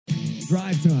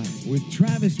Drive Time with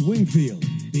Travis Wingfield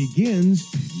begins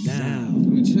now. Let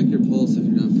me check your pulse if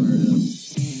you're not fired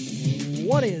up.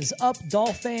 What is up,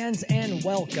 Dolphin fans, and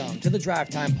welcome to the Drive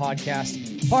Time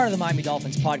Podcast, part of the Miami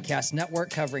Dolphins Podcast Network,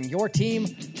 covering your team,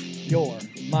 your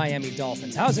Miami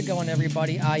Dolphins. How's it going,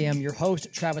 everybody? I am your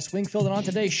host, Travis Wingfield, and on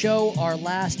today's show, our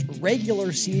last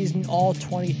regular season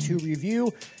All-22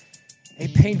 review, a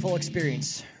painful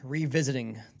experience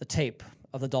revisiting the tape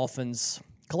of the Dolphins'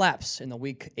 collapse in the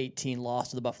Week 18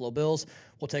 loss to the Buffalo Bills.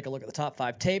 We'll take a look at the top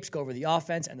 5 tapes, go over the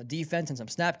offense and the defense and some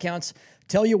snap counts,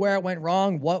 tell you where it went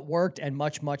wrong, what worked, and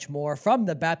much, much more from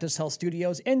the Baptist Health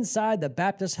Studios inside the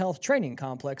Baptist Health Training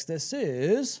Complex. This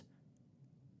is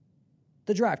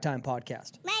the Drive Time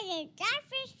Podcast.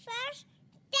 First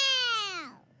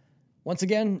down. Once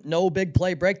again, no big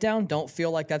play breakdown. Don't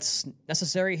feel like that's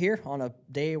necessary here on a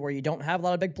day where you don't have a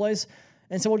lot of big plays.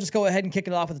 And so we'll just go ahead and kick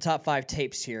it off with the top 5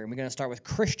 tapes here. And we're going to start with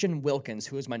Christian Wilkins,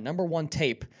 who is my number 1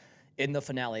 tape in the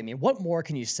finale. I mean, what more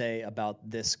can you say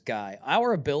about this guy?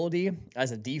 Our ability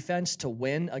as a defense to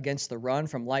win against the run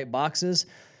from light boxes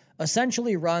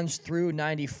essentially runs through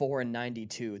 94 and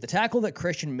 92. The tackle that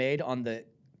Christian made on the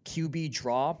QB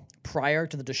draw prior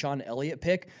to the Deshaun Elliott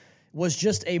pick was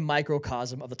just a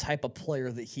microcosm of the type of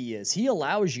player that he is. He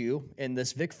allows you in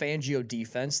this Vic Fangio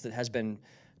defense that has been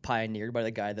pioneered by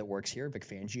the guy that works here, Vic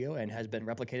Fangio, and has been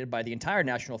replicated by the entire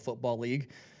National Football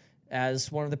League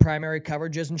as one of the primary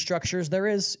coverages and structures there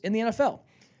is in the NFL.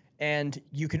 And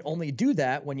you can only do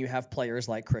that when you have players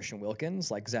like Christian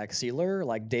Wilkins, like Zach Sealer,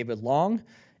 like David Long,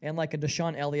 and like a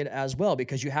Deshaun Elliott as well,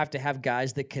 because you have to have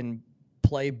guys that can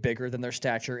play bigger than their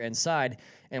stature inside.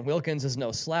 And Wilkins is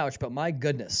no slouch, but my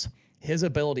goodness, his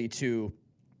ability to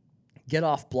get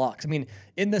off blocks. I mean,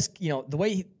 in this, the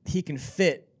way he can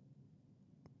fit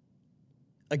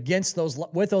against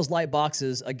with those light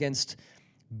boxes against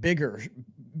bigger,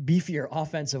 beefier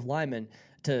offensive linemen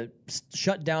to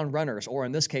shut down runners, or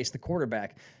in this case, the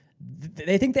quarterback.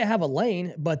 They think they have a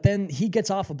lane, but then he gets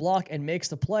off a block and makes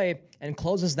the play and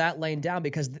closes that lane down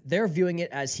because they're viewing it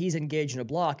as he's engaged in a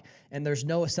block and there's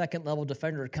no second-level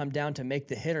defender to come down to make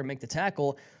the hit or make the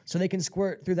tackle, so they can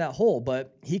squirt through that hole.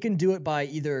 But he can do it by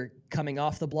either coming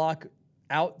off the block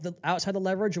outside the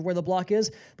leverage of where the block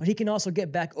is, but he can also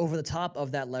get back over the top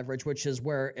of that leverage, which is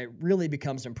where it really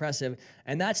becomes impressive.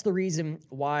 And that's the reason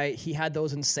why he had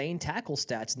those insane tackle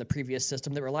stats in the previous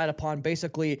system that relied upon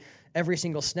basically every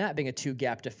single snap being a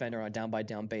 2-gap defender on a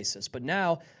down-by-down basis. But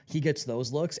now he gets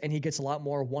those looks, and he gets a lot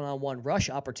more one-on-one rush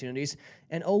opportunities.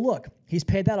 And oh, look, he's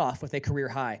paid that off with a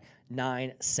career-high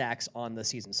 9 sacks on the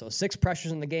season. So 6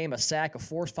 pressures in the game, a sack, a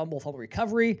forced fumble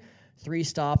recovery, 3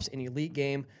 stops, an elite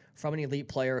game from an elite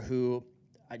player who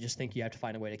I just think you have to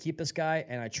find a way to keep this guy,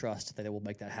 and I trust that it will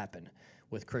make that happen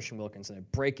with Christian Wilkins in a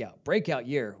breakout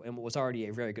year in what was already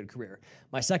a very good career.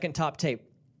 My second top tape,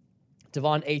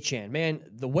 Devon Achane. Man,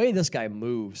 the way this guy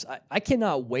moves, I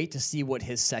cannot wait to see what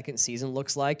his second season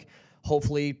looks like.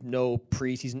 Hopefully no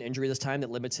preseason injury this time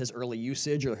that limits his early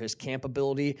usage or his camp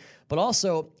ability, but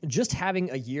also just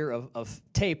having a year of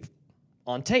tape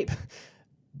on tape.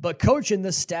 But coaching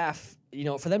this staff,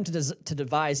 for them to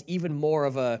devise even more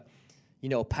of a,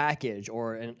 package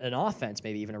or an offense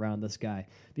maybe even around this guy,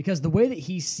 because the way that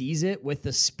he sees it with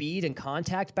the speed and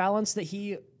contact balance that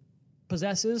he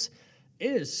possesses,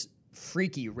 it is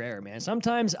freaky rare, man.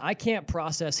 Sometimes I can't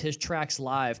process his tracks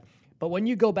live, but when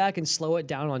you go back and slow it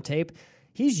down on tape,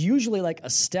 he's usually like a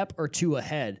step or 2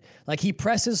 ahead. Like he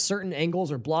presses certain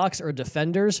angles or blocks or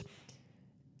defenders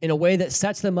in a way that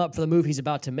sets them up for the move he's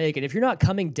about to make. And if you're not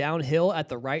coming downhill at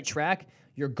the right track,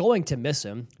 you're going to miss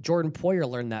him. Jordan Poyer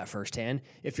learned that firsthand.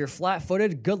 If you're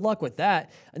flat-footed, good luck with that.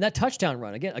 And that touchdown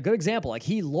run, again, a good example. Like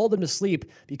he lulled them to sleep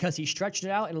because he stretched it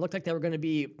out and it looked like they were going to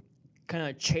be kind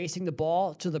of chasing the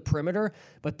ball to the perimeter.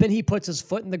 But then he puts his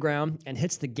foot in the ground and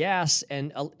hits the gas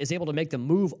and is able to make the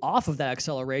move off of that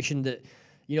acceleration that,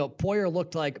 Poyer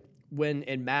looked like when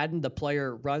in Madden, the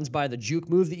player runs by the juke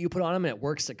move that you put on him and it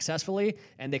works successfully,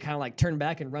 and they kind of like turn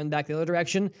back and run back the other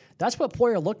direction. That's what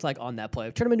Poyer looked like on that play.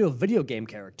 It turned him into a video game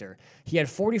character. He had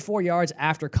 44 yards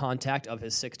after contact of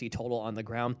his 60 total on the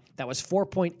ground. That was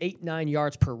 4.89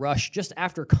 yards per rush just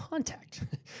after contact.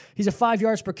 He's a 5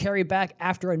 yards per carry back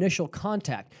after initial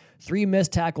contact. 3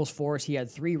 missed tackles for us. He had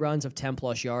 3 runs of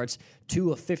 10-plus yards,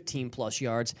 2 of 15-plus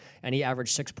yards, and he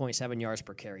averaged 6.7 yards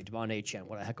per carry. Devon Achane,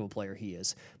 what a heck of a player he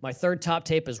is. My third top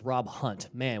tape is Rob Hunt.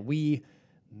 Man, we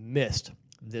missed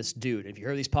this dude. If you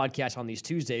heard these podcasts on these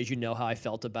Tuesdays, you know how I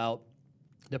felt about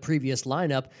the previous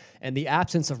lineup, and the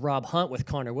absence of Rob Hunt with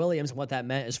Connor Williams and what that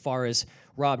meant as far as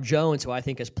Rob Jones, who I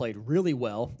think has played really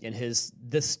well in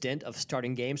this stint of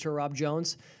starting games for Rob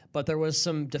Jones. But there was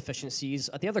some deficiencies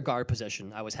at the other guard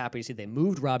position. I was happy to see they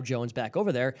moved Rob Jones back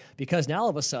over there because now all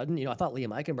of a sudden, I thought Liam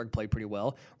Eichenberg played pretty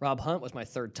well. Rob Hunt was my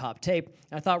third top tape.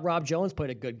 And I thought Rob Jones played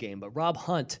a good game, but Rob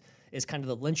Hunt is kind of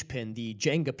the linchpin, the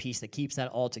Jenga piece that keeps that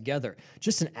all together.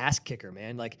 Just an ass kicker,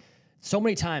 man. Like, so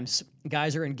many times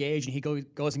guys are engaged and he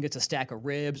goes and gets a stack of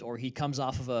ribs, or he comes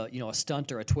off of a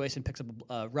stunt or a twist and picks up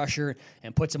a rusher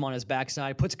and puts him on his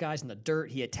backside, puts guys in the dirt.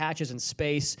 He attaches in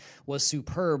space, was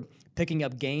superb, picking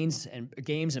up games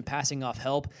and passing off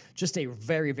help. Just a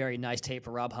very, very nice tape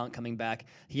for Rob Hunt coming back.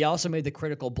 He also made the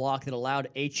critical block that allowed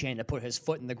Achane to put his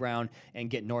foot in the ground and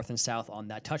get north and south on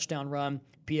that touchdown run.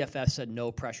 PFF said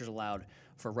no pressures allowed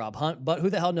for Rob Hunt, but who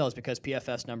the hell knows, because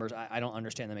PFF's numbers, I don't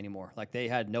understand them anymore. Like, they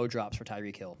had no drops for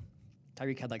Tyreek Hill.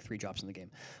 Tyreek had like 3 drops in the game.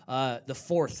 The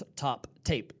fourth top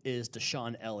tape is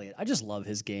Deshaun Elliott. I just love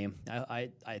his game.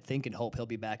 I think and hope he'll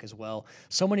be back as well.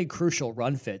 So many crucial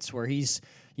run fits where he's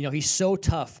so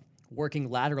tough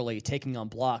working laterally, taking on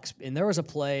blocks. And there was a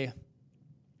play,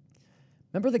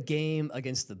 remember the game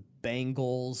against the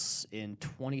Bengals in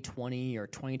 2020 or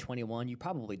 2021? You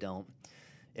probably don't.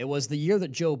 It was the year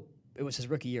that it was his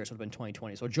rookie year, so it would have been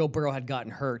 2020. So Joe Burrow had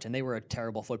gotten hurt, and they were a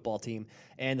terrible football team.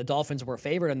 And the Dolphins were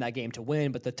favored in that game to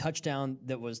win, but the touchdown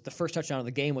that was the first touchdown of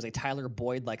the game was a Tyler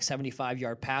Boyd,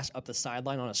 75-yard pass up the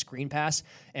sideline on a screen pass,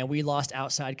 and we lost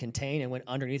outside contain and went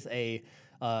underneath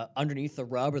the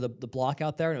rub or the block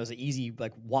out there, and it was an easy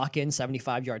walk-in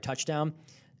 75-yard touchdown.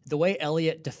 The way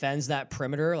Elliott defends that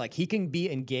perimeter, he can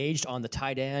be engaged on the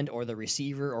tight end or the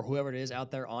receiver or whoever it is out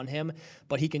there on him,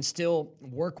 but he can still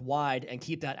work wide and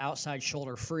keep that outside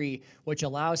shoulder free, which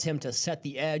allows him to set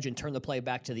the edge and turn the play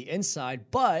back to the inside.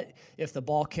 But if the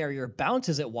ball carrier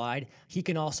bounces it wide, he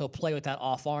can also play with that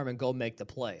off arm and go make the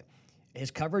play. His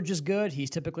coverage is good.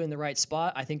 He's typically in the right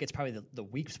spot. I think it's probably the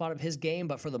weak spot of his game,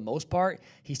 but for the most part,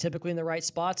 he's typically in the right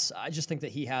spots. I just think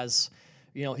that he has,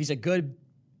 he's a good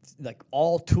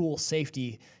all-tool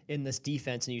safety in this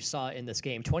defense, and you saw it in this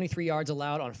game. 23 yards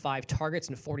allowed on 5 targets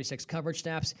and 46 coverage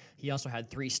snaps. He also had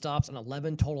 3 stops and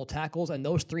 11 total tackles, and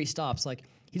those 3 stops,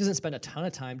 he doesn't spend a ton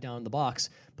of time down in the box,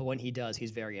 but when he does,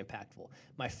 he's very impactful.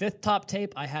 My 5th top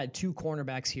tape, I had 2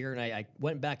 cornerbacks here, and I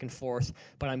went back and forth,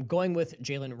 but I'm going with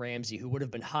Jalen Ramsey, who would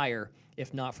have been higher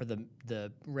if not for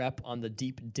the rep on the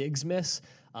deep digs miss.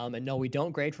 And no, we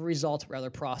don't grade for results, rather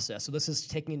process. So this is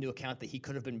taking into account that he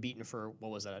could have been beaten for,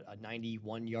 a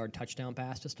 91-yard touchdown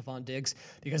pass to Stephon Diggs,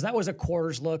 because that was a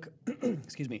quarters look,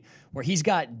 excuse me, where he's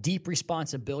got deep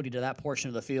responsibility to that portion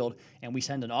of the field, and we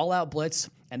send an all-out blitz,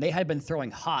 and they had been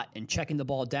throwing hot and checking the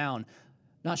ball down,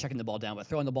 not checking the ball down, but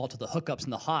throwing the ball to the hookups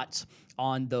and the hots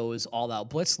on those all-out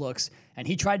blitz looks. And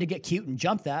he tried to get cute and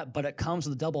jump that, but it comes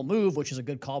with a double move, which is a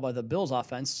good call by the Bills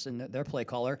offense and their play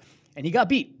caller. And he got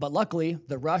beat. But luckily,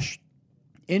 the rush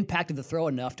impacted the throw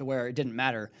enough to where it didn't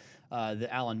matter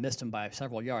that Allen missed him by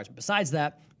several yards. But besides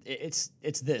that, it's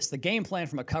this. The game plan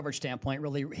from a coverage standpoint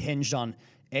really hinged on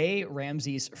A,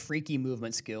 Ramsey's freaky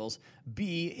movement skills,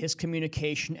 B, his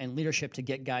communication and leadership to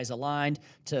get guys aligned,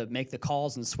 to make the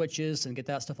calls and switches and get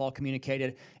that stuff all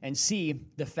communicated, and C,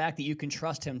 the fact that you can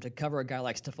trust him to cover a guy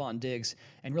like Stephon Diggs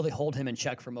and really hold him in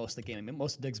check for most of the game. I mean,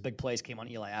 most of Diggs' big plays came on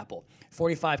Eli Apple.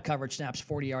 45 coverage snaps,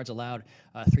 40 yards allowed,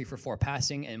 3 for 4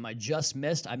 passing, and my just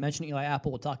missed, I mentioned Eli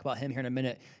Apple, we'll talk about him here in a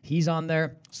minute. He's on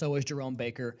there, so is Jerome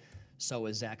Baker, so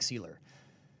is Zach Sealer.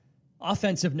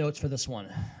 Offensive notes for this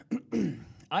one.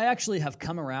 I actually have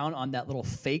come around on that little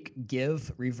fake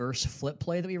give reverse flip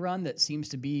play that we run that seems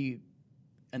to be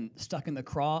stuck in the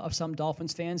craw of some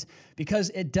Dolphins fans, because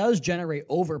it does generate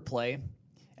overplay,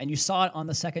 and you saw it on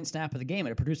the second snap of the game.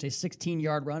 It produced a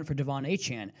 16-yard run for Devon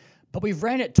Achane, but we've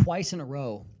ran it twice in a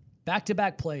row,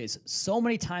 back-to-back plays, so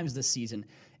many times this season,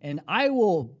 and I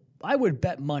would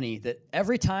bet money that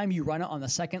every time you run it on the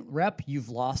second rep, you've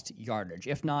lost yardage,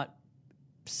 if not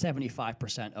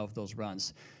 75% of those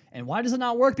runs. And why does it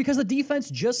not work? Because the defense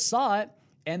just saw it,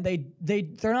 and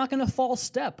they're not going to false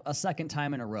step a second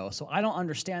time in a row. So I don't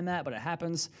understand that, but it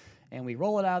happens, and we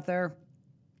roll it out there,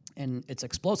 and it's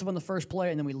explosive on the first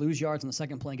play, and then we lose yards on the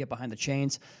second play and get behind the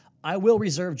chains. I will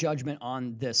reserve judgment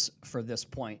on this for this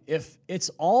point. If it's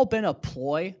all been a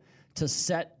ploy to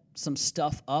set some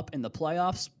stuff up in the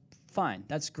playoffs, fine,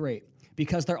 that's great,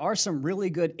 because there are some really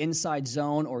good inside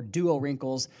zone or duo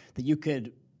wrinkles that you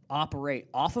could operate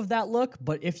off of that look.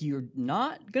 But if you're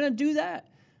not going to do that,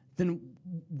 then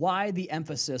why the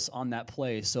emphasis on that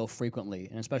play so frequently,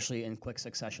 and especially in quick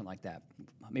succession like that?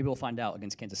 Maybe we'll find out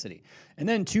against Kansas City. And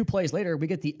then 2 plays later, we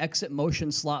get the exit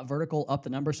motion slot vertical up the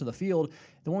numbers to the field,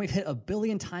 the one we've hit 1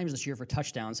 billion times this year for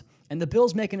touchdowns, and the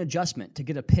Bills make an adjustment to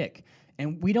get a pick.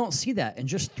 And we don't see that and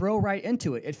just throw right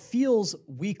into it. It feels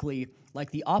weekly like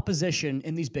the opposition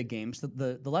in these big games,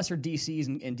 the lesser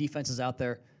DCs and defenses out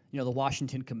there, the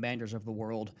Washington Commanders of the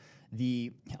world,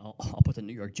 I'll put the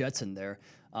New York Jets in there,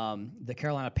 the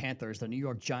Carolina Panthers, the New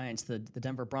York Giants, the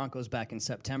Denver Broncos back in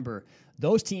September.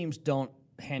 Those teams don't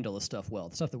handle the stuff well.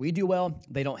 The stuff that we do well,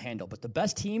 they don't handle. But the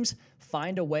best teams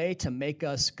find a way to make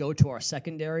us go to our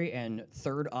secondary and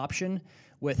third option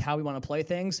with how we want to play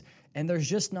things, and there's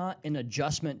just not an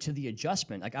adjustment to the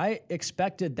adjustment. Like, I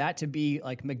expected that to be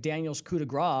like McDaniel's coup de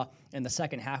grace in the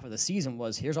second half of the season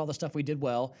was, here's all the stuff we did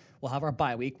well, we'll have our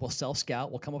bye week, we'll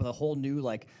self-scout, we'll come up with a whole new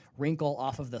wrinkle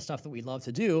off of the stuff that we love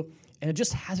to do, and it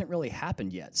just hasn't really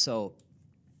happened yet. So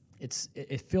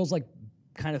it feels like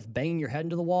kind of banging your head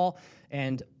into the wall,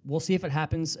 and we'll see if it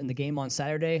happens in the game on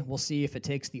Saturday. We'll see if it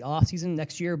takes the offseason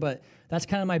next year, but that's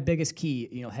kind of my biggest key,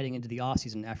 heading into the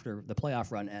offseason after the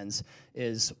playoff run ends,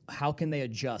 is how can they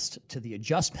adjust to the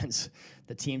adjustments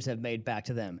that teams have made back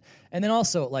to them. And then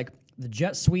also, the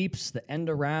jet sweeps, the end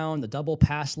around, the double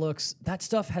pass looks, that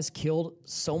stuff has killed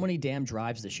so many damn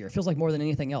drives this year. It feels like more than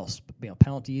anything else.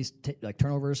 Penalties,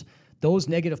 turnovers, those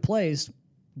negative plays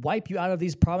wipe you out of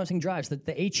these promising drives. The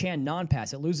Achane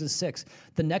non-pass, it loses 6.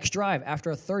 The next drive,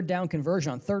 after a third down conversion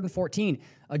on 3rd and 14,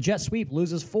 a jet sweep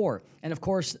loses 4. And, of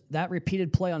course, that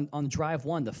repeated play on drive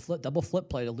 1, the double flip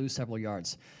play to lose several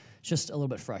yards. It's just a little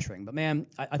bit frustrating. But, man,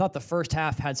 I thought the first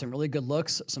half had some really good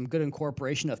looks, some good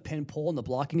incorporation of pin pull in the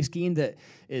blocking scheme that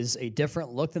is a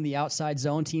different look than the outside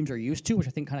zone teams are used to, which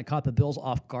I think kind of caught the Bills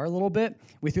off guard a little bit.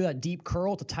 We threw that deep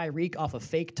curl to Tyreek off a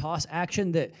fake toss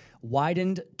action that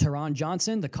widened Teron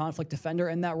Johnson, the conflict defender,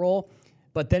 in that role.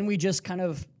 But then we just kind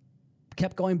of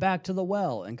kept going back to the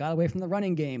well and got away from the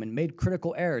running game and made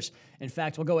critical errors. In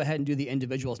fact, we'll go ahead and do the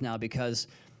individuals now because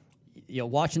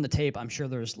watching the tape, I'm sure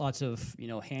there's lots of,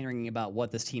 hand-wringing about what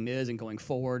this team is and going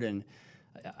forward. And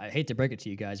I hate to break it to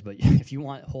you guys, but if you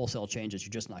want wholesale changes,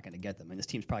 you're just not going to get them. And this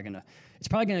team's probably going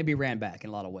to be ran back in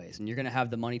a lot of ways. And you're going to have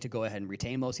the money to go ahead and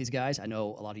retain most of these guys. I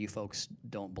know a lot of you folks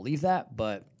don't believe that,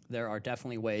 but there are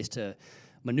definitely ways to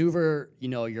maneuver,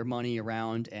 your money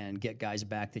around and get guys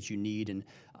back that you need. And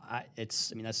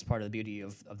that's part of the beauty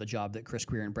of the job that Chris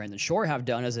Greer and Brandon Shore have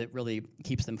done, is it really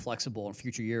keeps them flexible in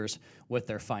future years with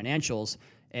their financials.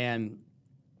 And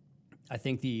I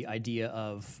think the idea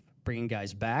of bringing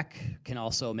guys back can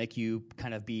also make you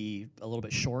kind of be a little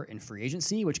bit short in free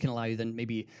agency, which can allow you then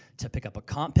maybe to pick up a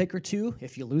comp pick or two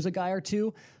if you lose a guy or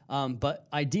two. But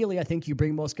ideally, I think you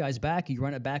bring most guys back. You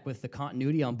run it back with the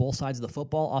continuity on both sides of the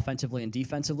football, offensively and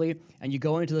defensively, and you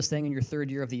go into this thing in your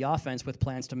third year of the offense with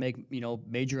plans to make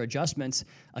major adjustments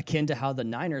akin to how the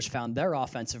Niners found their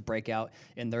offensive breakout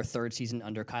in their third season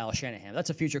under Kyle Shanahan. That's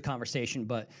a future conversation,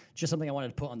 but just something I wanted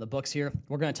to put on the books here.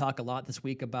 We're going to talk a lot this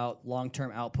week about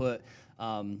long-term output,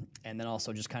 and then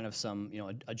also just kind of some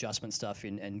adjustment stuff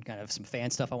and kind of some fan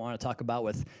stuff I want to talk about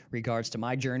with regards to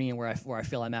my journey and where I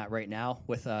feel I'm at right now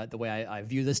with the way I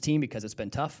view this team, because it's been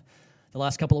tough the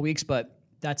last couple of weeks, but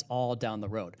that's all down the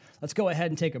road. Let's go ahead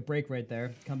and take a break right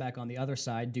there, come back on the other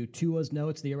side, do Tua's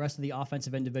notes, the rest of the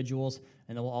offensive individuals,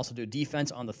 and then we'll also do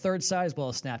defense on the third side as well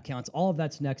as snap counts. All of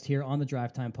that's next here on the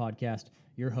Drive Time Podcast.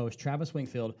 Your host, Travis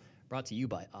Wingfield, brought to you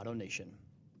by Auto Nation.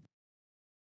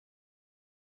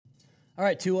 All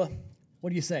right, Tua, what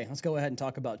do you say? Let's go ahead and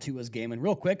talk about Tua's game. And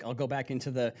real quick, I'll go back into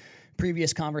the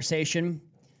previous conversation.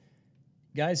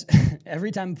 Guys, every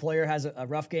time a player has a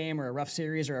rough game or a rough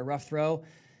series or a rough throw,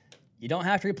 you don't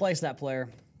have to replace that player.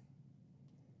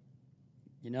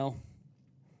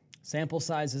 Sample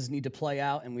sizes need to play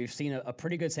out, and we've seen a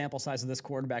pretty good sample size of this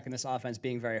quarterback and this offense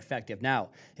being very effective. Now,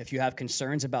 if you have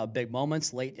concerns about big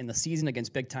moments late in the season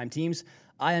against big-time teams,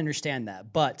 I understand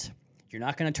that. But you're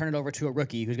not going to turn it over to a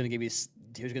rookie who's going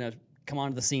to come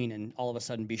onto the scene and all of a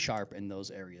sudden be sharp in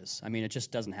those areas. I mean, it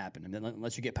just doesn't happen. And then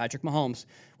unless you get Patrick Mahomes,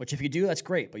 which if you do, that's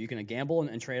great. But you're going to gamble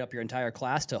and trade up your entire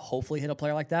class to hopefully hit a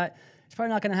player like that. It's probably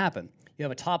not going to happen. You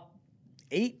have a top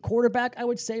 8 quarterback, I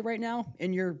would say, right now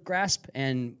in your grasp,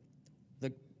 and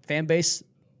the fan base,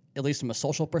 at least from a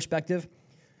social perspective,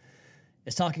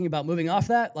 is talking about moving off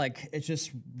that. It's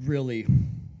just really,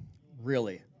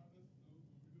 really,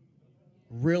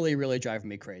 really, really driving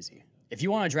me crazy. If you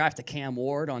want to draft a Cam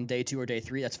Ward on day 2 or day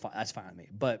 3, that's fine with me.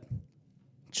 But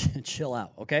chill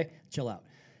out, okay? Chill out.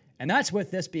 And that's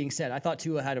with this being said. I thought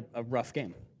Tua had a rough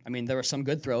game. I mean, there were some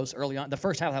good throws early on. The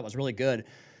first half of that was really good.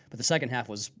 but the second half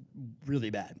was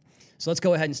really bad. So let's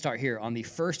go ahead and start here on the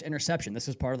first interception. This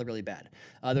is part of the really bad.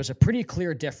 There's a pretty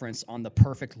clear difference on the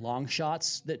perfect long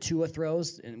shots that Tua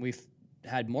throws, and we've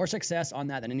had more success on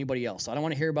that than anybody else. So I don't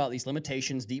want to hear about these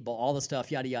limitations, deep ball, all the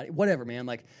stuff, yada, yada, whatever, man.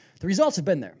 Like, the results have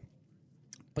been there.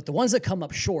 But the ones that come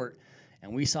up short,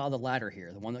 and we saw the latter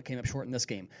here, the one that came up short in this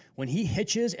game, when he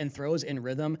hitches and throws in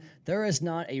rhythm, there is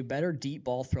not a better deep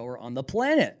ball thrower on the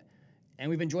planet. And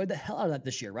we've enjoyed the hell out of that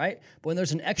this year, right? But when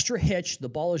there's an extra hitch, the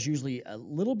ball is usually a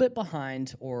little bit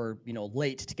behind or,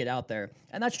 late to get out there.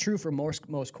 And that's true for most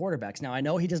quarterbacks. Now, I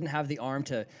know he doesn't have the arm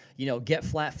to, get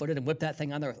flat-footed and whip that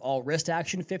thing on there with all wrist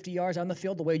action 50 yards on the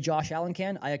field the way Josh Allen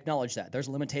can. I acknowledge that. There's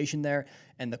a limitation there,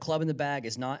 and the club in the bag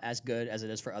is not as good as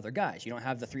it is for other guys. You don't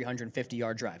have the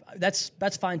 350-yard drive.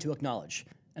 That's fine to acknowledge.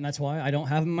 And that's why I don't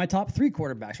have him in my top 3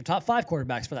 quarterbacks or top 5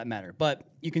 quarterbacks for that matter. But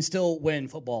you can still win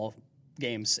football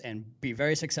games and be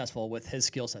very successful with his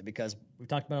skill set, because we've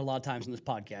talked about it a lot of times in this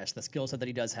podcast. The skill set that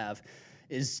he does have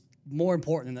is more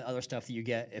important than the other stuff that you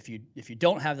get. If you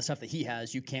don't have the stuff that he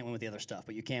has, you can't win with the other stuff,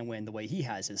 but you can win the way he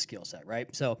has his skill set,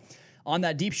 right? So on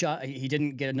that deep shot, he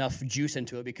didn't get enough juice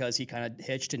into it because he kind of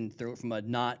hitched and threw it from a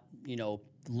not,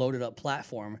 loaded up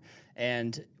platform.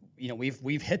 And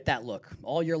we've hit that look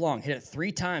all year long. Hit it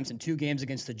 3 times in 2 games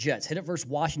against the Jets. Hit it versus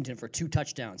Washington for 2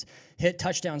 touchdowns. Hit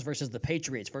touchdowns versus the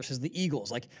Patriots, versus the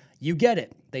Eagles. Like, you get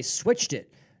it. They switched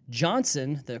it.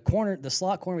 Johnson, the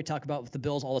slot corner we talk about with the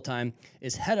Bills all the time,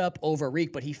 is head up over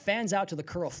Reek, but he fans out to the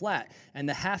curl flat, and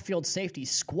the half-field safety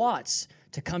squats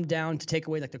to come down to take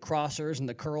away like the crossers and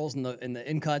the curls and the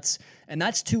in cuts. And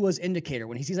that's Tua's indicator.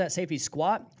 When he sees that safety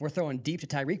squat, we're throwing deep to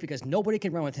Tyreek because nobody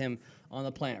can run with him on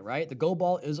the planet, right? The go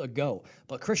ball is a go.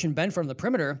 But Christian Ben from the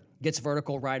perimeter gets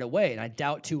vertical right away, and I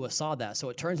doubt Tua saw that. So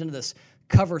it turns into this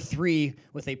cover 3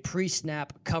 with a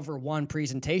pre-snap cover 1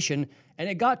 presentation, and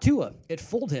it got Tua. It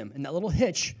fooled him, and that little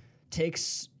hitch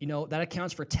takes, that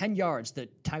accounts for 10 yards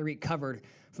that Tyreek covered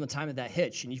from the time of that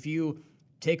hitch. And if you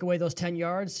take away those 10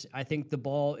 yards, I think the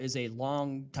ball is a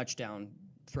long touchdown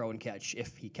throw and catch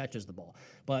if he catches the ball.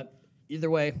 But either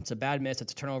way, it's a bad miss,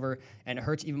 it's a turnover, and it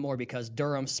hurts even more because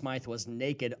Durham Smythe was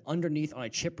naked underneath on a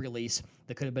chip release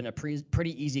that could have been a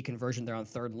pretty easy conversion there on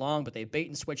 3rd and long, but they bait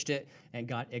and switched it and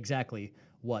got exactly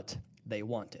what they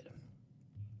wanted.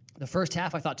 The first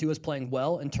half, I thought Tua was playing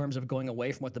well in terms of going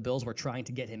away from what the Bills were trying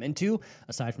to get him into,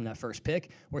 aside from that first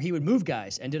pick, where he would move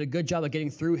guys and did a good job of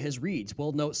getting through his reads.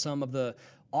 We'll note some of the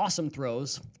awesome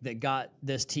throws that got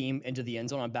this team into the end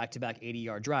zone on back-to-back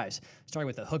 80-yard drives, starting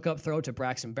with a hookup throw to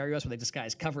Braxton Berrios where they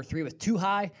disguised cover 3 with too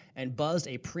high and buzzed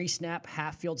a pre-snap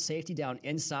half-field safety down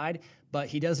inside, but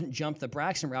he doesn't jump the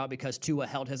Braxton route because Tua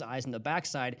held his eyes on the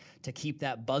backside to keep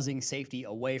that buzzing safety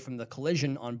away from the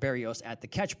collision on Berrios at the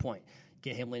catch point.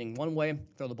 Get him leaning one way,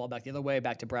 throw the ball back the other way,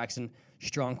 back to Braxton.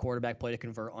 Strong quarterback play to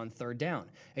convert on 3rd down.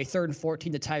 A 3rd and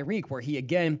 14 to Tyreek, where he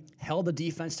again held the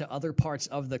defense to other parts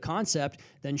of the concept,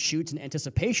 then shoots an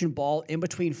anticipation ball in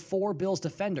between 4 Bills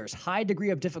defenders. High degree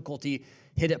of difficulty,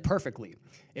 hit it perfectly.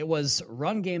 It was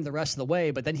run game the rest of the way,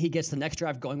 but then he gets the next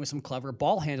drive going with some clever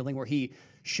ball handling where he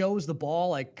shows the ball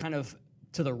like kind of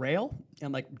to the rail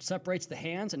and like separates the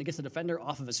hands and he gets the defender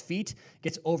off of his feet,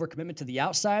 gets overcommitment to the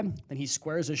outside, then he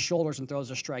squares his shoulders and throws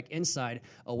a strike inside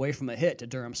away from a hit to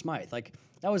Durham Smythe. Like,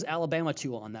 that was Alabama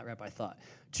Tua on that rep, I thought.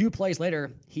 2 plays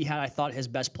later, he had, I thought, his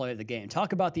best play of the game. I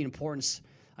talked about the importance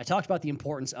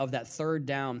of that 3rd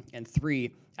down and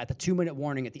 3 at the 2-minute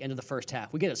warning at the end of the first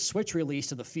half. We get a switch release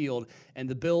to the field, and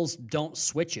the Bills don't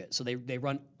switch it. So they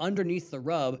run underneath the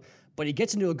rub, but he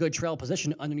gets into a good trail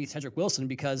position underneath Cedric Wilson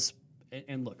because,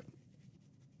 and look,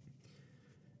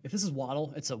 if this is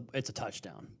Waddle, it's a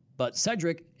touchdown. But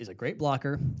Cedric is a great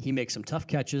blocker. He makes some tough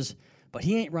catches, but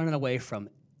he ain't running away from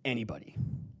anybody.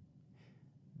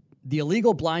 The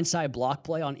illegal blindside block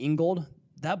play on Ingold,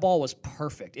 that ball was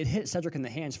perfect. It hit Cedric in the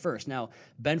hands first. Now,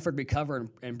 Benford recovered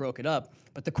and broke it up,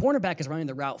 but the cornerback is running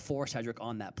the route for Cedric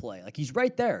on that play. Like, he's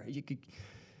right there.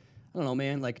 I don't know,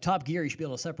 man. Like, Top Gear, you should be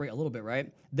able to separate a little bit,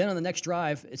 right? Then on the next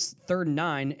drive, it's 3rd and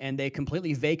 9, and they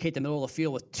completely vacate the middle of the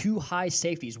field with 2 high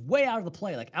safeties way out of the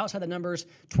play, like outside the numbers,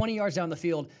 20 yards down the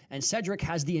field, and Cedric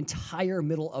has the entire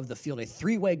middle of the field, a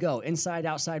 3-way go, inside,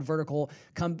 outside, vertical,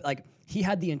 he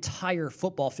had the entire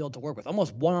football field to work with,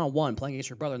 almost one-on-one playing against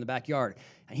your brother in the backyard,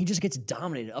 and he just gets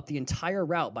dominated up the entire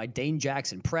route by Dane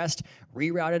Jackson, pressed,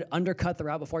 rerouted, undercut the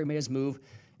route before he made his move.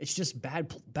 It's just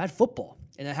bad football.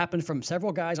 And it happened from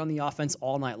several guys on the offense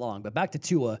all night long. But back to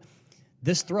Tua,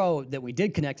 this throw that we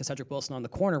did connect to Cedric Wilson on the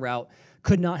corner route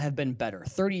could not have been better.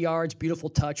 30 yards, beautiful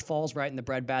touch, falls right in the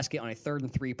breadbasket on a 3rd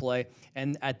and 3 play.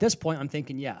 And at this point, I'm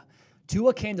thinking, yeah,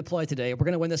 Tua came to play today. We're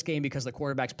going to win this game because the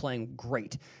quarterback's playing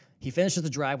great. He finishes the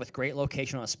drive with great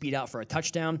location on a speed out for a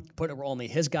touchdown, put it where only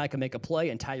his guy could make a play,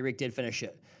 and Tyreek did finish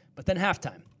it. But then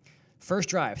halftime. First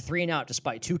drive, 3 and out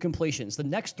despite 2 completions. The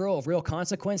next throw of real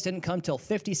consequence didn't come till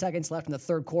 50 seconds left in the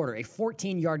third quarter, a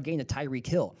 14-yard gain to Tyreek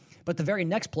Hill. But the very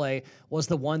next play was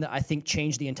the one that I think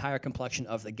changed the entire complexion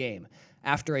of the game.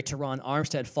 After a Teron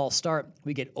Armstead false start,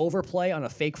 we get overplay on a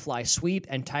fake fly sweep,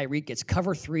 and Tyreek gets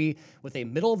cover 3 with a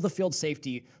middle-of-the-field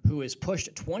safety who is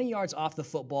pushed 20 yards off the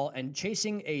football and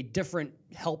chasing a different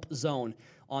help zone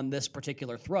on this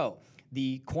particular throw.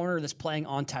 The corner that's playing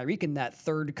on Tyreek in that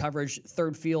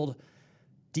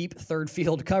deep third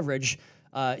field coverage,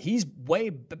 he's way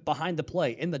behind the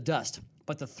play in the dust,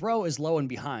 but the throw is low and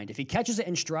behind. If he catches it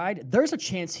in stride, there's a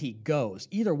chance he goes.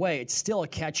 Either way, it's still a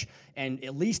catch and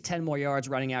at least 10 more yards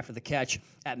running after the catch.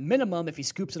 At minimum, if he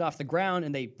scoops it off the ground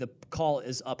and the call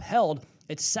is upheld,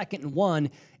 it's 2nd and 1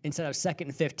 instead of 2nd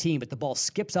and 15, but the ball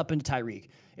skips up into Tyreek.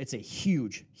 It's a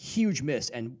huge, huge miss,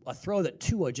 and a throw that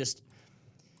Tua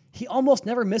he almost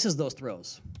never misses those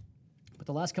throws. But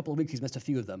the last couple of weeks, he's missed a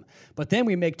few of them. But then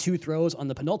we make 2 throws on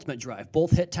the penultimate drive.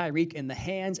 Both hit Tyreek in the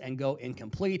hands and go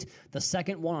incomplete. The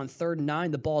second one on 3rd and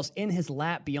 9, the ball's in his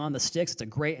lap beyond the sticks. It's a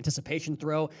great anticipation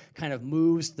throw, kind of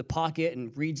moves the pocket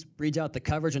and reads out the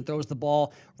coverage and throws the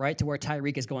ball right to where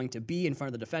Tyreek is going to be in front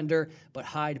of the defender. But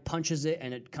Hyde punches it,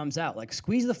 and it comes out. Like,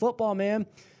 squeeze the football, man.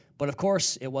 But, of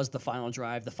course, it was the final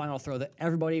drive, the final throw that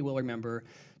everybody will remember.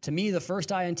 To me, the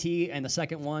first INT and the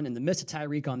second one and the miss of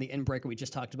Tyreek on the in-breaker we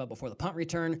just talked about before the punt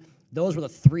return, those were the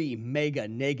 3 mega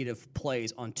negative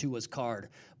plays on Tua's card.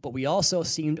 But we also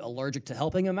seemed allergic to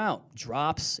helping him out.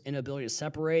 Drops, inability to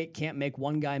separate, can't make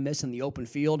one guy miss in the open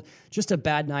field. Just a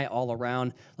bad night all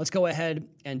around. Let's go ahead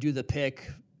and do the pick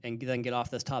and then get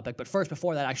off this topic. But first,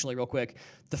 before that, actually, real quick,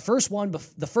 the first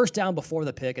down before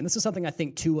the pick, and this is something I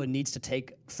think Tua needs to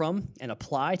take from and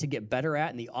apply to get better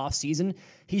at in the offseason.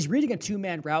 He's reading a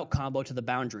 2-man route combo to the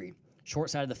boundary,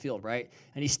 short side of the field, right?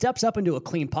 And he steps up into a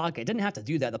clean pocket. Didn't have to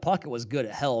do that. The pocket was good.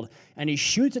 It held. And he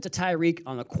shoots it to Tyreek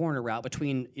on the corner route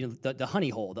between the honey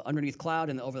hole, the underneath cloud,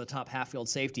 and the over-the-top half-field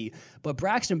safety. But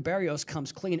Braxton Berrios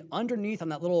comes clean underneath on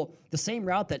the same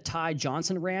route that Ty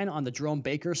Johnson ran on the Jerome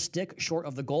Baker stick short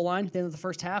of the goal line at the end of the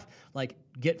first half. Like,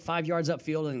 get 5 yards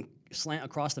upfield and slant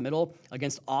across the middle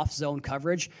against off-zone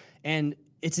coverage. And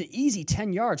it's an easy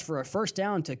 10 yards for a first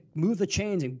down to move the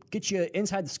chains and get you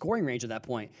inside the scoring range at that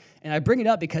point. And I bring it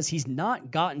up because he's not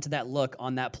gotten to that look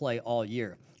on that play all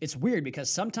year. It's weird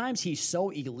because sometimes he's so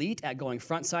elite at going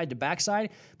front side to backside,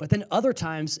 but then other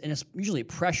times, and it's usually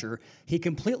pressure, he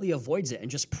completely avoids it and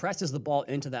just presses the ball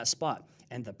into that spot.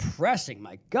 And the pressing,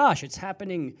 my gosh, it's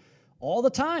happening all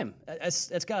the time.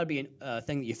 It's got to be a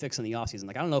thing that you fix in the offseason.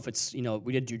 Like, I don't know if it's,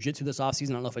 we did jiu-jitsu this offseason.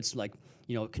 I don't know if it's like,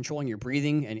 controlling your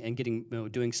breathing and getting,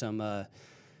 doing some,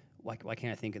 why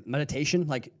can't I think of meditation?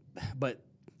 But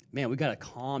man, we got to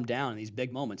calm down in these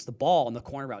big moments. The ball on the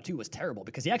corner route too was terrible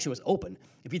because he actually was open.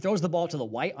 If he throws the ball to the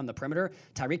white on the perimeter,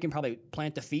 Tyreek can probably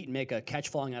plant the feet and make a catch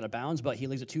falling out of bounds, but he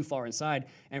leaves it too far inside.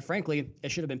 And frankly,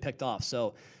 it should have been picked off.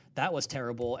 So that was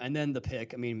terrible. And then the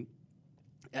pick, I mean,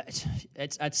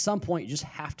 it's at some point you just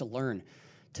have to learn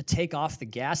to take off the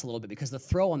gas a little bit because the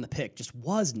throw on the pick just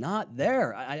was not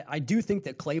there. I do think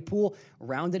that Claypool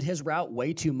rounded his route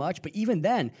way too much, but even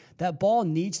then, that ball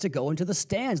needs to go into the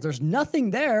stands. There's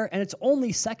nothing there, and it's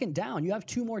only 2nd down. You have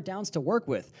 2 more downs to work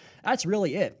with. That's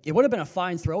really it. It would have been a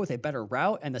fine throw with a better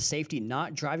route and the safety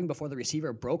not driving before the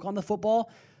receiver broke on the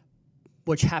football,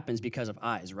 which happens because of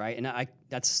eyes, right? And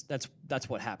that's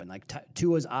what happened. Like,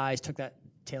 Tua's eyes took that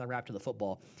Taylor Rapp to the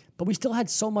football, but we still had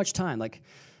so much time.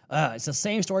 It's the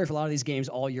same story for a lot of these games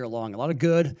all year long. A lot of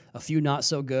good, a few not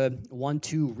so good, 1,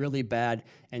 2 really bad,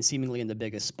 and seemingly in the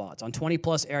biggest spots. On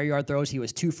 20-plus air yard throws, he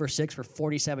was 2 for 6 for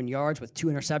 47 yards with 2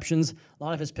 interceptions. A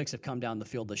lot of his picks have come down the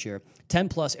field this year.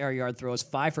 10-plus air yard throws,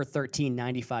 5 for 13,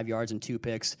 95 yards and 2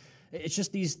 picks. It's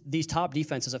just these top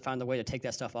defenses have found a way to take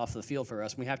that stuff off the field for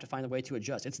us, and we have to find a way to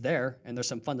adjust. It's there, and there's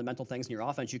some fundamental things in your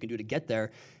offense you can do to get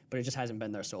there, but it just hasn't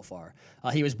been there so far.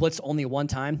 He was blitzed only 1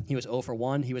 time. He was 0 for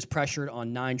 1. He was pressured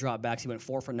on 9 dropbacks. He went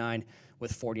 4 for 9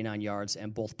 with 49 yards,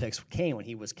 and both picks came when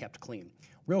he was kept clean.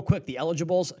 Real quick, the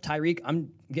eligibles. Tyreek,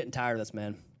 I'm getting tired of this,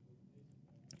 man.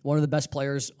 One of the best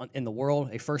players in the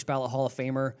world, a first-ballot Hall of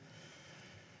Famer.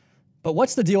 But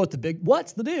what's the deal with the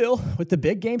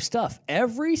big game stuff?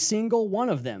 Every single one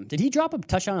of them. Did he drop a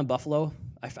touchdown in Buffalo?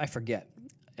 I forget.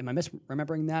 Am I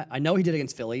misremembering that? I know he did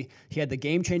against Philly. He had the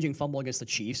game-changing fumble against the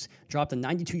Chiefs, dropped a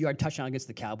 92-yard touchdown against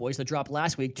the Cowboys. The drop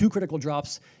last week, 2 critical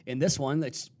drops in this one.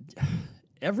 It's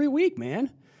every week,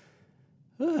 man.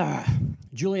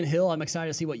 Julian Hill, I'm excited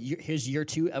to see what his year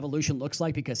 2 evolution looks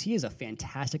like because he is a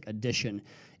fantastic addition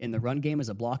in the run game as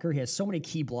a blocker. He has so many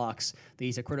key blocks that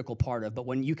he's a critical part of. But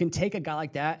when you can take a guy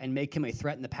like that and make him a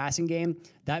threat in the passing game,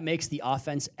 that makes the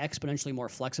offense exponentially more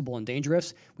flexible and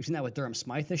dangerous. We've seen that with Durham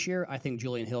Smythe this year. I think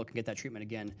Julian Hill can get that treatment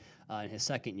again in his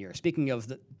second year. Speaking of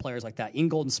the players like that,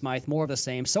 Ingold and Smythe, more of the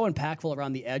same. So impactful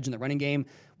around the edge in the running game.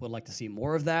 Would like to see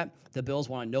more of that. The Bills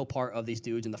want no part of these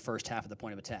dudes in the first half of the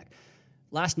point of attack.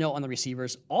 Last note on the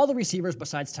receivers. All the receivers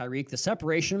besides Tyreek, the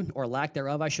separation, or lack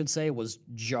thereof, I should say, was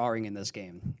jarring in this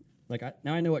game.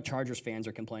 Now I know what Chargers fans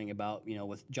are complaining about,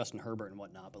 with Justin Herbert and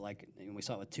whatnot, but we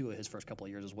saw it with Tua his first couple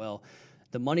of years as well.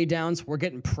 The money downs, we're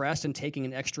getting pressed and taking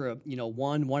an extra,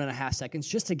 1.5 seconds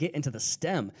just to get into the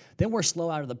stem. Then we're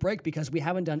slow out of the break because we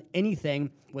haven't done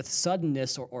anything with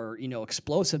suddenness or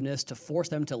explosiveness to force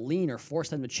them to lean or force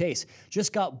them to chase.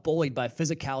 Just got bullied by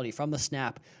physicality from the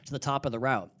snap to the top of the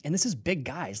route. And this is big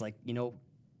guys, like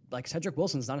Cedric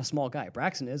Wilson's not a small guy.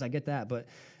 Braxton is, I get that. But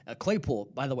Claypool,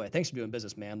 by the way, thanks for doing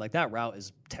business, man. That route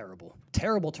is terrible.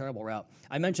 Terrible, terrible route.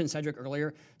 I mentioned Cedric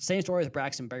earlier. Same story with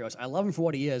Braxton Berrios. I love him for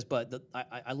what he is, but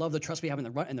I love the trust we have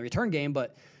in the return game.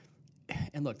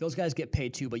 And look, those guys get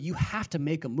paid too, but you have to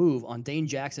make a move on Dane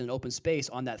Jackson in open space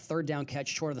on that third down catch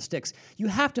short of the sticks. You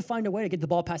have to find a way to get the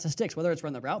ball past the sticks, whether it's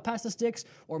run the route past the sticks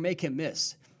or make him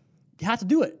miss. You have to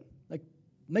do it.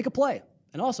 Make a play.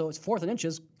 And also, it's 4th and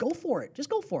inches. Go for it. Just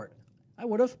go for it. I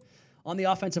would have. On the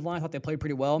offensive line, I thought they played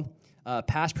pretty well.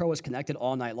 Pass pro was connected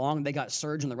all night long. They got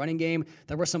surge in the running game.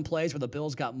 There were some plays where the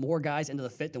Bills got more guys into the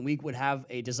fit than we would have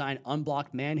a design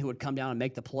unblocked man who would come down and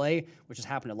make the play, which has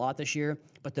happened a lot this year.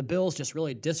 But the Bills just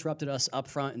really disrupted us up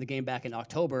front in the game back in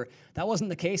October. That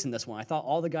wasn't the case in this one. I thought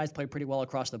all the guys played pretty well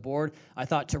across the board. I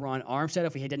thought Teron Armstead,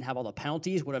 if he didn't have all the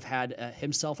penalties, would have had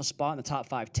himself a spot in the top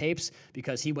 5 tapes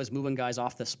because he was moving guys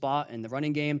off the spot in the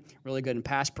running game. Really good in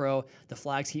pass pro. The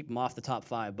flags keep him off the top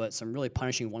 5, but some really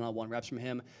punishing one-on-one reps from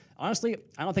him. Honestly,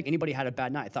 I don't think anybody had a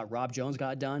bad night. I thought Rob Jones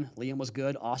got it done. Liam was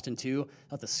good. Austin, too. I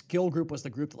thought the skill group was the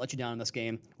group that let you down in this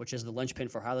game, which is the linchpin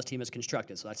for how this team is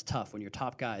constructed. So that's tough when your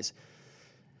top guys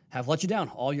have let you down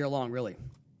all year long, really,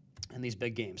 in these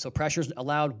big games. So pressures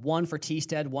allowed: 1 for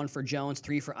Teestead, 1 for Jones,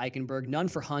 3 for Eichenberg, none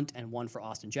for Hunt, and 1 for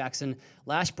Austin Jackson.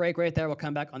 Last break right there. We'll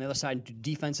come back on the other side and do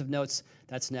defensive notes.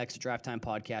 That's next. Draft Time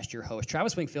Podcast. Your host,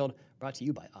 Travis Wingfield, brought to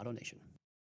you by AutoNation.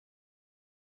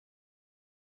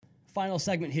 Final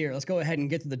segment here. Let's go ahead and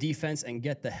get to the defense and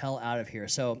get the hell out of here.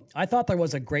 So I thought there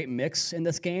was a great mix in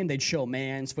this game. They'd show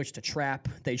man, switch to trap.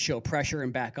 They'd show pressure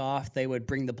and back off. They would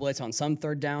bring the blitz on some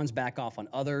third downs, back off on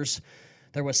others.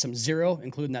 There was some zero,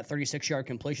 including that 36-yard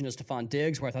completion to Stephon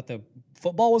Diggs, where I thought the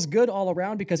football was good all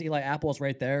around because Eli Apple was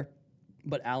right there.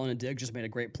 But Allen and Diggs just made a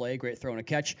great play, great throw and a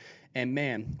catch. And,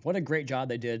 man, what a great job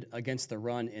they did against the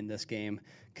run in this game,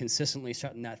 consistently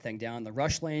shutting that thing down. The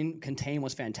rush lane contain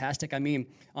was fantastic. I mean,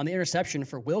 on the interception,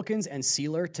 for Wilkins and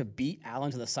Sealer to beat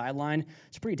Allen to the sideline,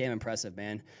 it's pretty damn impressive,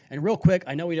 man. And real quick,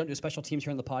 I know we don't do special teams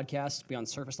here on the podcast, beyond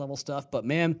surface-level stuff, but,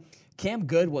 man, Cam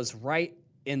Good was right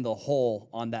in the hole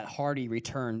on that Hardy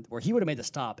return where he would have made the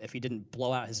stop if he didn't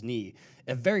blow out his knee.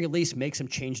 At very least, makes him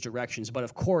change directions. But,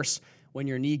 of course, when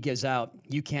your knee gives out,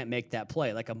 you can't make that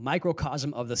play. Like a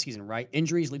microcosm of the season, right?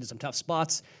 Injuries lead to some tough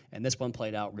spots, and this one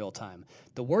played out real time.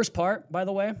 The worst part, by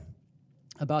the way,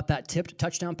 about that tipped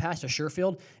touchdown pass to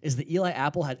Sherfield is that Eli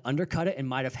Apple had undercut it and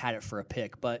might have had it for a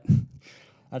pick, but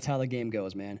that's how the game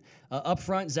goes, man. Up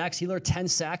front, Zach Sealer, 10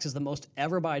 sacks is the most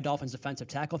ever by a Dolphins defensive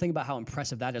tackle. Think about how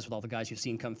impressive that is with all the guys you've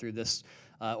seen come through this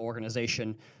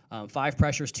organization. 5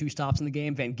 pressures, 2 stops in the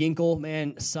game. Van Ginkel,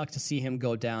 man, sucked to see him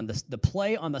go down. The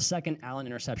play on the second Allen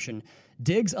interception,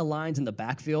 Diggs aligns in the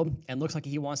backfield and looks like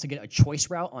he wants to get a choice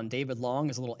route on David Long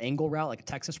as a little angle route, like a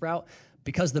Texas route,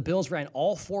 because the Bills ran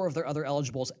all 4 of their other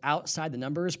eligibles outside the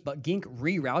numbers, but Gink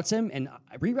reroutes him and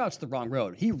reroutes the wrong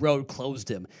road. He road closed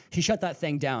him. He shut that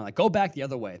thing down. Like, go back the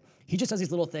other way. He just does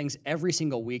these little things every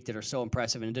single week that are so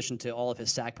impressive, in addition to all of his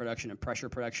sack production and pressure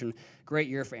production. Great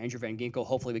year for Andrew Van Ginkel.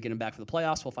 Hopefully we get him back for the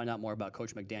playoffs. We'll find out more about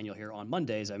Coach McDaniel here on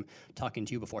Mondays. I'm talking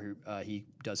to you before he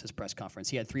does his press conference.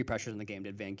 He had 3 pressures in the game,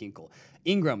 did Van Ginkel.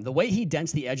 Ingram, the way he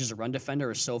dents the edge as a run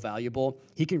defender is so valuable.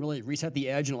 He can really reset the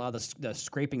edge and allow the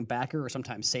scraping backer or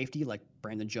sometimes safety, like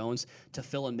Brandon Jones, to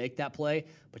fill and make that play.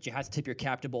 But you have to tip your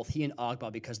cap to both he and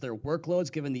Ogba because their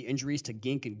workloads, given the injuries to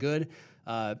Gink and Good,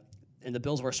 and the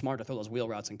Bills were smart to throw those wheel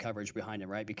routes and coverage behind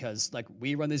him, right? Because like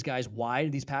we run these guys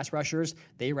wide, these pass rushers,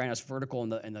 they ran us vertical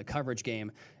in the coverage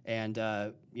game, and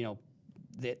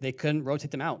they couldn't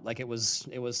rotate them out. Like it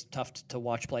was tough to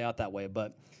watch play out that way.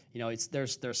 But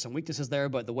there's some weaknesses there,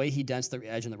 but the way he dents the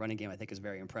edge in the running game, I think, is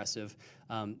very impressive.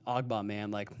 Ogba,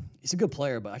 man, he's a good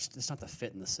player, but it's not the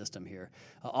fit in the system here.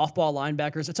 Off-ball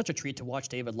linebackers, it's such a treat to watch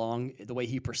David Long, the way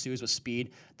he pursues with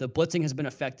speed. The blitzing has been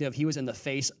effective. He was in the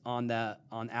face on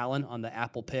Allen on the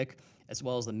Apple pick, as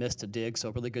well as the miss to Diggs. So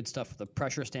really good stuff from the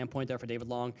pressure standpoint there for David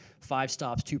Long. 5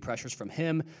 stops, 2 pressures from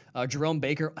him. Jerome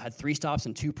Baker had 3 stops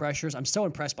and 2 pressures. I'm so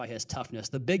impressed by his toughness.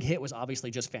 The big hit was obviously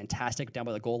just fantastic down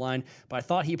by the goal line, but I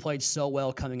thought he played so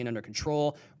well coming in under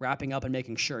control, wrapping up and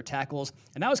making sure tackles.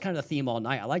 And that was kind of the theme all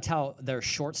night. I liked how their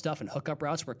short stuff and hookup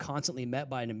routes were constantly met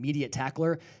by an immediate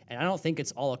tackler. And I don't think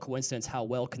it's all a coincidence how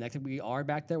well connected we are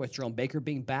back there with Jerome Baker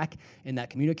being back in that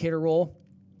communicator role.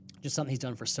 Just something he's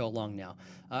done for so long now.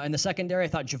 In the secondary, I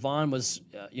thought Javon was,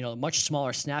 much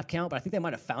smaller snap count, but I think they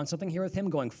might have found something here with him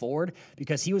going forward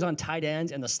because he was on tight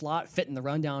ends and the slot, fitting the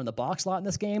rundown in the box slot in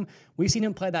this game. We've seen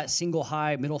him play that single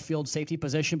high middle field safety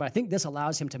position, but I think this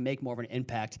allows him to make more of an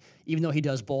impact, even though he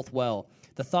does both well.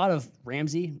 The thought of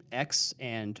Ramsey, X,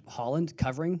 and Holland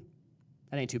covering,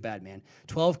 that ain't too bad, man.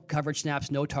 12 coverage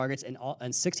snaps, no targets,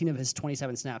 and 16 of his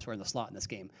 27 snaps were in the slot in this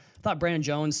game. I thought Brandon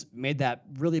Jones made that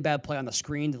really bad play on the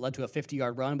screen that led to a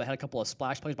 50-yard run, but had a couple of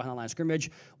splash plays behind the line of scrimmage.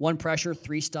 1 pressure,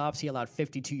 3 stops. He allowed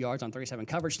 52 yards on 37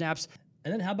 coverage snaps.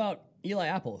 And then how about Eli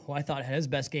Apple, who I thought had his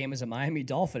best game as a Miami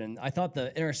Dolphin? And I thought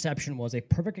the interception was a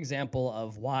perfect example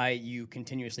of why you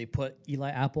continuously put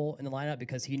Eli Apple in the lineup,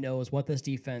 because he knows what this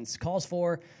defense calls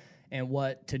for and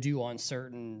what to do on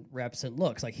certain reps and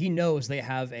looks. He knows they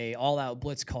have a all-out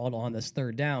blitz called on this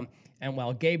 3rd down, and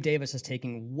while Gabe Davis is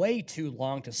taking way too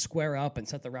long to square up and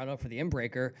set the route up for the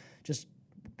inbreaker, just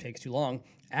takes too long,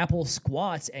 Apple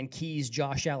squats and keys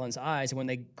Josh Allen's eyes, and when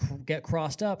they get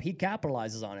crossed up, he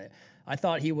capitalizes on it. I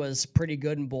thought he was pretty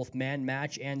good in both man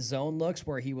match and zone looks,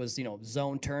 where he was,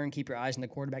 zone turn, keep your eyes on the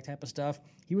quarterback type of stuff.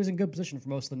 He was in good position for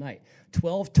most of the night.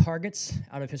 12 targets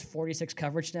out of his 46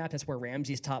 coverage snaps. That's where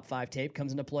Ramsey's top 5 tape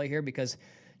comes into play here, because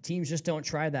teams just don't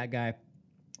try that guy.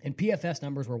 And PFS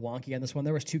numbers were wonky on this one.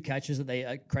 There was 2 catches that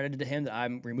they credited to him that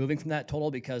I'm removing from that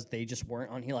total because they just weren't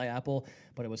on Eli Apple,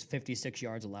 but it was 56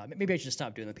 yards allowed. Maybe I should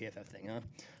stop doing the PFF thing,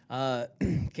 huh?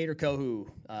 Kader Kohu,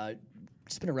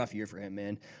 it's been a rough year for him,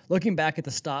 man. Looking back at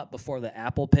the stop before the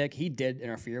Apple pick, he did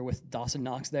interfere with Dawson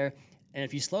Knox there. And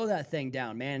if you slow that thing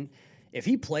down, man, if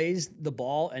he plays the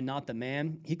ball and not the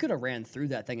man, he could have ran through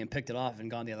that thing and picked it off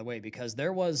and gone the other way, because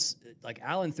there was,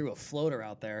 Allen threw a floater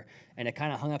out there and it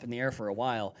kind of hung up in the air for a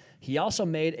while. He also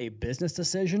made a business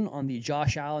decision on the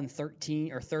Josh Allen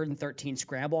 3rd and 13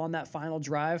 scramble on that final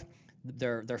drive,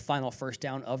 their final first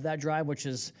down of that drive, which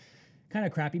is kind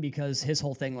of crappy because his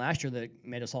whole thing last year that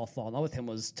made us all fall in love with him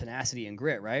was tenacity and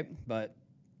grit, right? But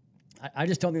I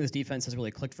just don't think this defense has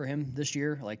really clicked for him this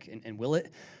year, and will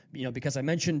it? Because I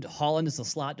mentioned Holland as a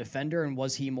slot defender, and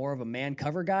was he more of a man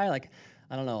cover guy?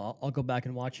 I don't know. I'll go back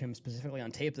and watch him specifically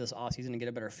on tape this offseason and get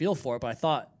a better feel for it, but I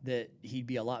thought that he'd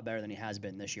be a lot better than he has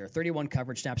been this year. 31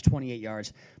 coverage snaps, 28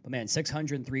 yards, but man,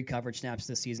 603 coverage snaps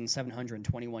this season,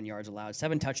 721 yards allowed,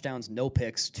 7 touchdowns, no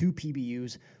picks, 2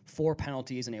 PBUs, 4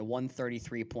 penalties, and a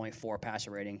 133.4 passer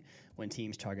rating when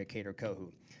teams target Kader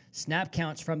Kohu. Snap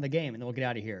counts from the game, and then we'll get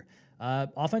out of here.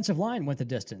 Offensive line went the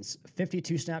distance.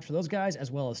 52 snaps for those guys, as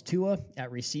well as Tua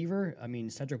at receiver.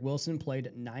 Cedric Wilson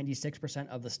played 96%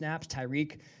 of the snaps.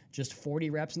 Tyreek, just 40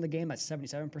 reps in the game. That's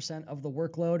 77% of the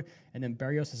workload. And then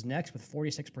Berrios is next with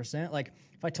 46%.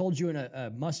 If I told you in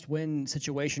a must-win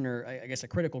situation, or I guess a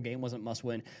critical game wasn't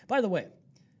must-win. By the way,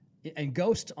 and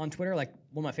Ghost on Twitter, one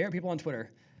of my favorite people on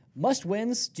Twitter,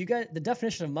 must-wins, the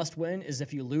definition of must-win is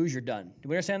if you lose, you're done. Do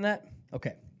we understand that?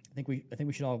 Okay. I think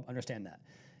we should all understand that.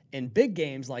 In big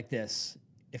games like this,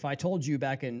 if I told you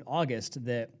back in August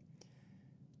that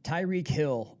Tyreek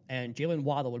Hill and Jalen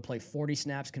Waddle would play 40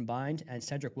 snaps combined, and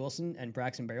Cedric Wilson and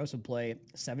Braxton Berrios would play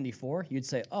 74, you'd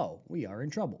say, oh, we are in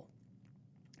trouble.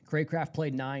 Craycraft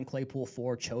played 9, Claypool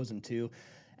 4, Chosen 2.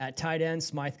 At tight end,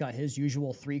 Smythe got his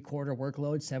usual 3-quarter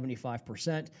workload,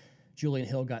 75%. Julian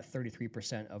Hill got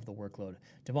 33% of the workload.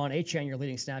 Devon Achane, your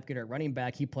leading snap getter at running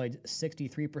back, he played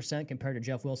 63% compared to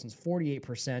Jeff Wilson's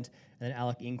 48%, and then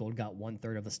Alec Ingold got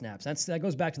 1/3 of the snaps. That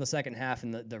goes back to the second half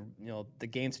and the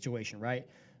game situation, right?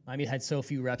 Miami had so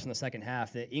few reps in the second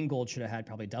half that Ingold should have had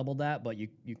probably double that, but you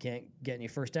can't get any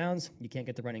first downs. You can't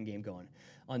get the running game going.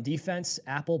 On defense,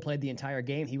 Apple played the entire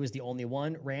game. He was the only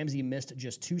one. Ramsey missed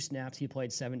just 2 snaps. He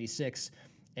played 76.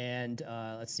 And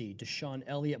let's see, Deshaun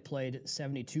Elliott played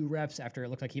 72 reps after it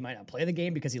looked like he might not play the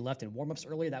game because he left in warmups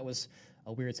early. That was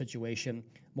a weird situation.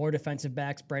 More defensive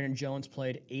backs. Brandon Jones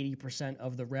played 80%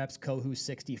 of the reps. Kohu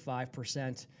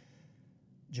 65%.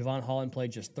 Javon Holland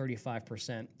played just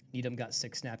 35%. Needham got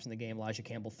 6 snaps in the game. Elijah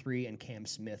Campbell 3, and Cam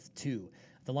Smith 2.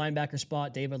 At the linebacker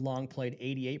spot, David Long played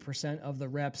 88% of the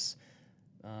reps.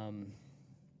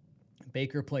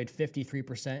 Baker played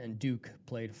 53%, and Duke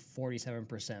played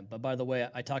 47%. But by the way,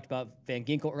 I talked about Van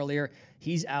Ginkel earlier.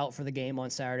 He's out for the game on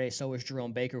Saturday. So is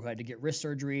Jerome Baker, who had to get wrist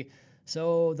surgery.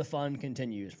 So the fun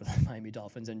continues for the Miami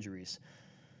Dolphins injuries.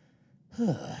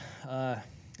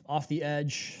 Off the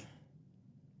edge.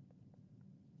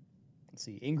 Let's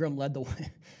see. Ingram led the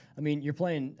way. I mean, you're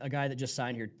playing a guy that just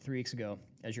signed here 3 weeks ago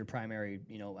as your primary,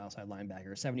 outside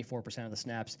linebacker. 74% of the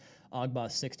snaps. Ogba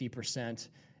 60%.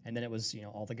 And then it was,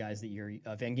 all the guys that you're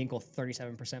Van Ginkel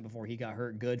 37% before he got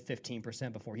hurt. Good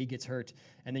 15% before he gets hurt.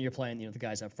 And then you're playing, the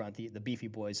guys up front, the beefy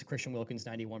boys. Christian Wilkins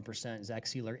 91%. Zach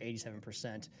Sealer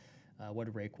 87%. What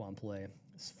did Raekwon play?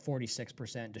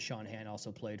 46%. Deshaun Hand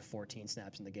also played 14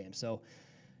 snaps in the game. So,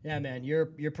 yeah, man, you're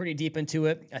pretty deep into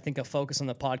it. I think a focus on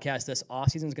the podcast this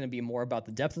offseason is going to be more about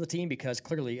the depth of the team, because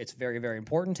clearly it's very, very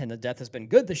important, and the depth has been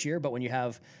good this year. But when you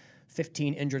have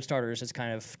 15 injured starters, it's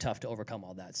kind of tough to overcome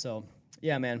all that. So,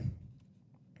 yeah, man,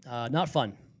 not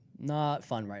fun. Not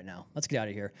fun right now. Let's get out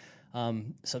of here.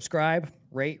 Subscribe,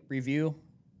 rate, review.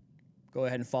 Go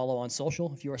ahead and follow on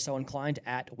social if you are so inclined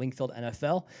at Wingfield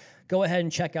NFL. Go ahead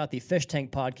and check out the Fish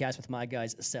Tank podcast with my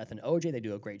guys Seth and OJ. They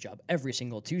do a great job every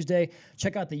single Tuesday.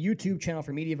 Check out the YouTube channel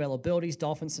for media availabilities,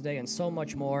 Dolphins Today, and so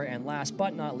much more. And last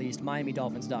but not least,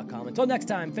 MiamiDolphins.com. Until next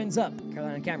time, fins up.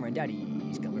 Carolina Cameron,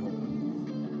 Daddy's coming.